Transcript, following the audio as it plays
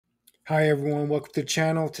Hi everyone, welcome to the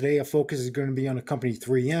channel. Today our focus is going to be on the company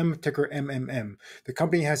 3M, ticker MMM. The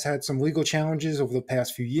company has had some legal challenges over the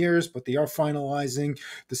past few years, but they are finalizing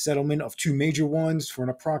the settlement of two major ones for an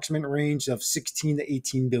approximate range of $16 to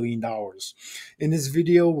 $18 billion. In this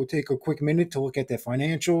video, we'll take a quick minute to look at their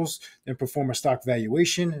financials, then perform a stock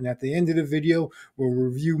valuation, and at the end of the video, we'll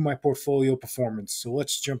review my portfolio performance. So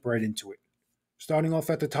let's jump right into it. Starting off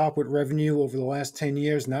at the top with revenue over the last 10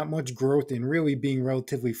 years, not much growth and really being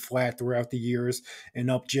relatively flat throughout the years and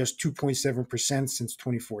up just 2.7% since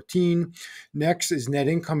 2014. Next is net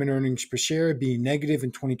income and earnings per share being negative in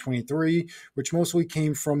 2023, which mostly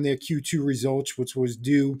came from their Q2 results, which was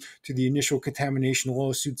due to the initial contamination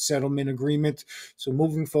lawsuit settlement agreement. So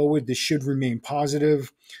moving forward, this should remain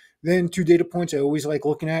positive. Then two data points I always like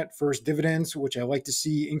looking at. First, dividends, which I like to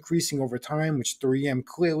see increasing over time, which 3M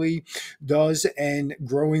clearly does, and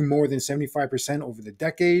growing more than 75% over the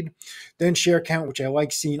decade. Then share count, which I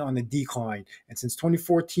like seeing on the decline. And since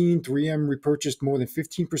 2014, 3M repurchased more than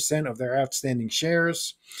 15% of their outstanding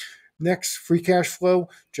shares. Next, free cash flow,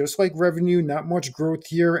 just like revenue, not much growth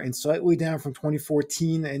here and slightly down from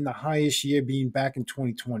 2014 and the highest year being back in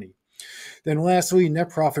 2020. Then lastly, net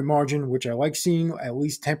profit margin, which I like seeing at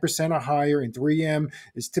least 10% or higher in 3M,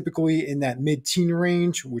 is typically in that mid-teen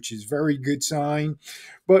range, which is very good sign.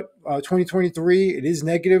 But 2023, it is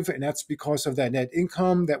negative, and that's because of that net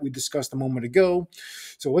income that we discussed a moment ago.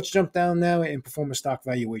 So let's jump down now and perform a stock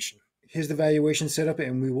valuation. Here's the valuation setup,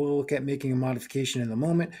 and we will look at making a modification in a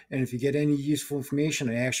moment. And if you get any useful information,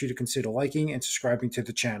 I ask you to consider liking and subscribing to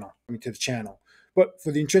the channel. But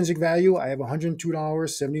for the intrinsic value, I have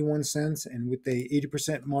 $102.71, and with a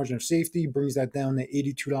 80% margin of safety, brings that down to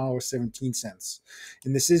 $82.17.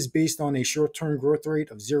 And this is based on a short-term growth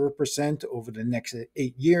rate of 0% over the next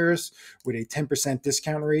 8 years with a 10%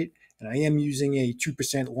 discount rate, and I am using a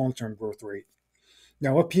 2% long-term growth rate.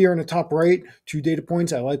 Now up here in the top right, two data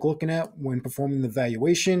points I like looking at when performing the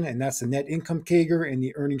valuation, and that's the net income CAGR and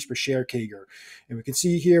the earnings per share CAGR. And we can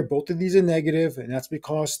see here both of these are negative, and that's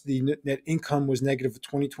because the net income was negative for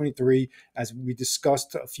 2023, as we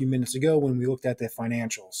discussed a few minutes ago when we looked at their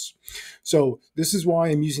financials. So this is why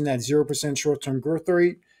I'm using that 0% short-term growth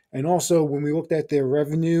rate. And also, when we looked at their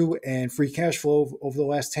revenue and free cash flow over the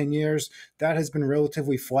last 10 years, that has been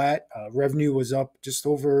relatively flat. Revenue was up just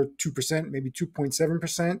over 2%, maybe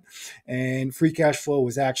 2.7%, and free cash flow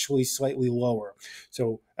was actually slightly lower.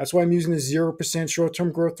 So that's why I'm using the 0%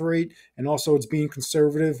 short-term growth rate, and also it's being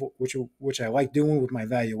conservative, which I like doing with my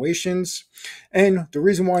valuations. And the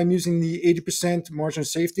reason why I'm using the 80% margin of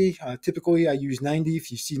safety, typically I use 90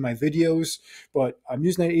 if you see my videos, but I'm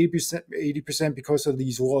using that 80% because of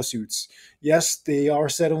these lawsuits. Yes, they are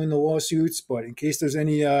settling the lawsuits, but in case there's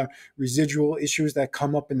any residual issues that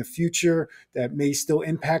come up in the future that may still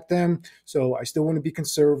impact them, so I still want to be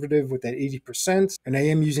conservative with that 80%, and I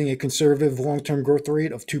am using a conservative long-term growth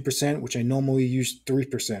rate of 2%, which I normally use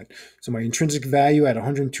 3%. So my intrinsic value at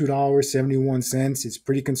 $102.71 is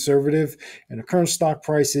pretty conservative, and the current stock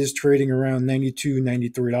price is trading around $92,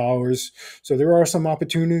 $93. So there are some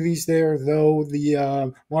opportunities there, though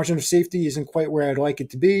the margin of safety isn't quite where I'd like it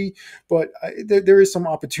to be, but there is some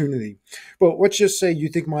opportunity. But let's just say you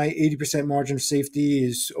think my 80% margin of safety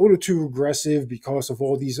is a little too aggressive because of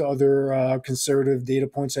all these other conservative data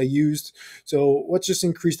points I used. So let's just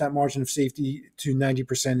increase that margin of safety to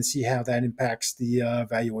 90% and see how that impacts the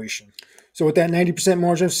valuation. So with that 90%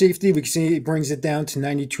 margin of safety, we can see it brings it down to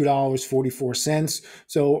 $92.44.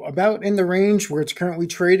 So about in the range where it's currently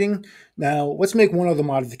trading. Now, let's make one other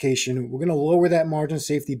modification. We're going to lower that margin of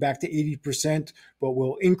safety back to 80%, but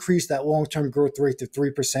we'll increase that long-term growth rate to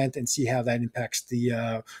 3% and see how that impacts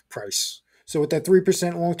the price. So with that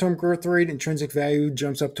 3% long-term growth rate, intrinsic value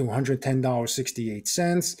jumps up to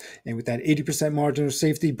 $110.68. And with that 80% margin of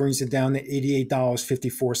safety, brings it down to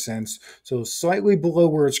 $88.54. So slightly below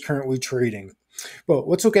where it's currently trading. But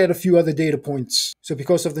let's look at a few other data points. So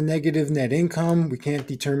because of the negative net income, we can't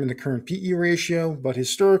determine the current PE ratio, but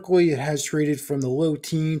historically it has traded from the low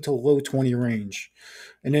teen to low 20 range.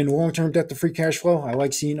 And then long-term debt to free cash flow, I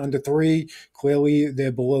like seeing under 3. Clearly,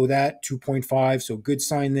 they're below that, 2.5, so good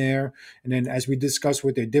sign there. And then as we discussed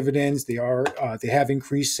with their dividends, they have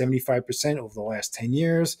increased 75% over the last 10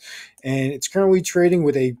 years. And it's currently trading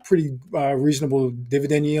with a pretty reasonable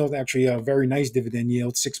dividend yield, actually a very nice dividend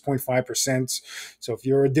yield, 6.5%. So if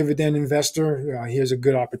you're a dividend investor, here's a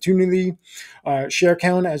good opportunity. Share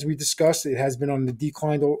count, as we discussed, it has been on the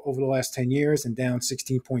decline over the last 10 years and down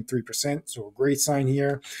 16.3%. So a great sign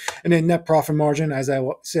here. And then net profit margin, as I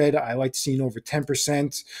said, I like seeing over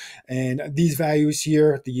 10%. And these values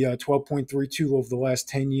here, the 12.32 over the last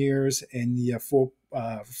 10 years and the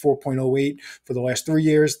 4.08 for the last 3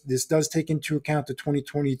 years. This does take into account the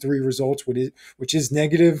 2023 results, which is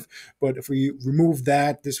negative. But if we remove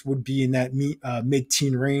that, this would be in that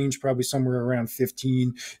mid-teen range, probably somewhere around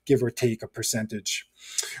 15, give or take a percentage.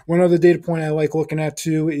 One other data point I like looking at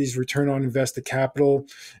too is return on invested capital.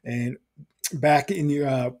 And back in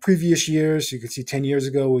the previous years, you can see 10 years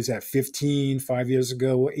ago it was at 15, 5 years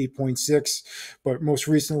ago, 8.6. But most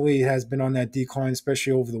recently, it has been on that decline,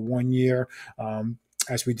 especially over the 1 year.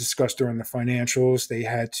 As we discussed during the financials, they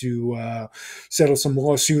had to settle some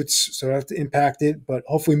lawsuits, so that's impacted. But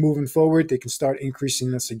hopefully moving forward, they can start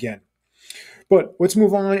increasing this again. But let's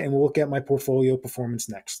move on and we'll look at my portfolio performance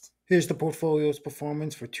next. Here's the portfolio's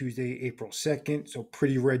performance for Tuesday, April 2nd. So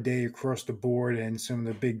pretty red day across the board. And some of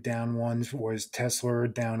the big down ones was Tesla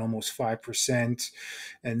down almost 5%.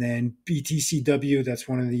 And then BTCW, that's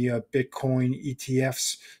one of the Bitcoin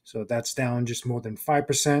ETFs. So that's down just more than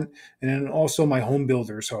 5%. And then also my home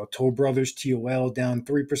builders, so Toll Brothers, TOL down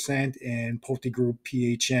 3%, and Pulte Group,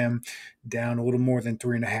 PHM, down a little more than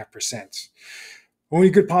 3.5%. Only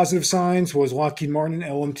good positive signs was Lockheed Martin,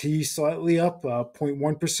 LMT, slightly up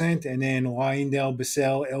 0.1%, and then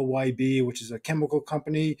LyondellBasell, LYB, which is a chemical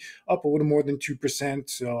company, up a little more than 2%.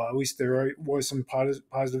 So at least there was some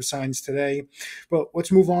positive signs today. But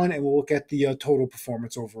let's move on and we'll look at the total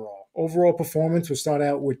performance overall. Overall performance, we'll start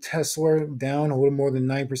out with Tesla, down a little more than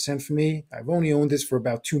 9% for me. I've only owned this for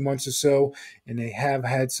about 2 months or so, and they have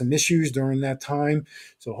had some issues during that time.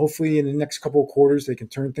 So hopefully in the next couple of quarters, they can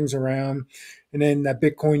turn things around. And then that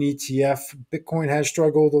Bitcoin ETF, Bitcoin has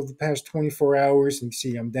struggled over the past 24 hours. And you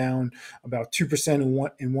see I'm down about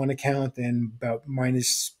 2% in one account and about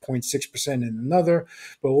minus 0.6% in another.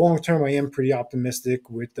 But long term, I am pretty optimistic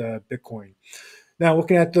with Bitcoin. Now,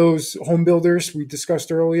 looking at those home builders we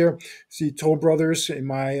discussed earlier, see Toll Brothers in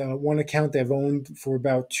my one account I've owned for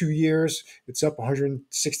about 2 years. It's up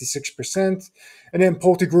 166%. And then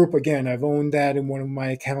Pulte Group, again, I've owned that in one of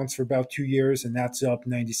my accounts for about 2 years, and that's up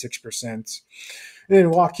 96%. And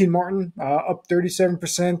then Lockheed Martin, up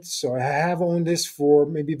 37%. So I have owned this for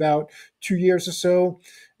maybe about 2 years or so.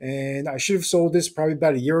 And I should have sold this probably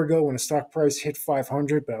about a year ago when the stock price hit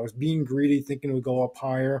 500, but I was being greedy, thinking it would go up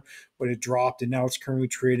higher, but it dropped, and now it's currently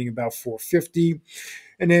trading about 450.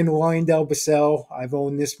 And then LyondellBasell, I've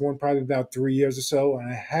owned this one probably about 3 years or so, and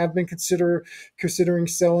I have been considering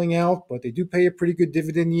selling out, but they do pay a pretty good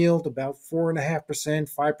dividend yield, about 4.5%,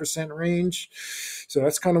 5% range. So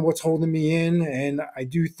that's kind of what's holding me in. And I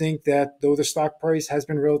do think that though the stock price has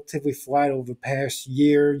been relatively flat over the past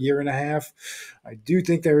year, year and a half, I do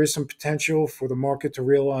think there is some potential for the market to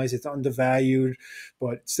realize it's undervalued,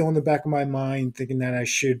 but it's still in the back of my mind thinking that I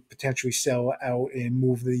should potentially sell out and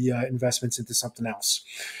move the investments into something else.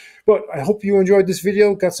 But I hope you enjoyed this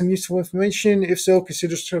video, got some useful information. If so,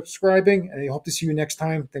 consider subscribing, and I hope to see you next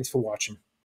time. Thanks for watching.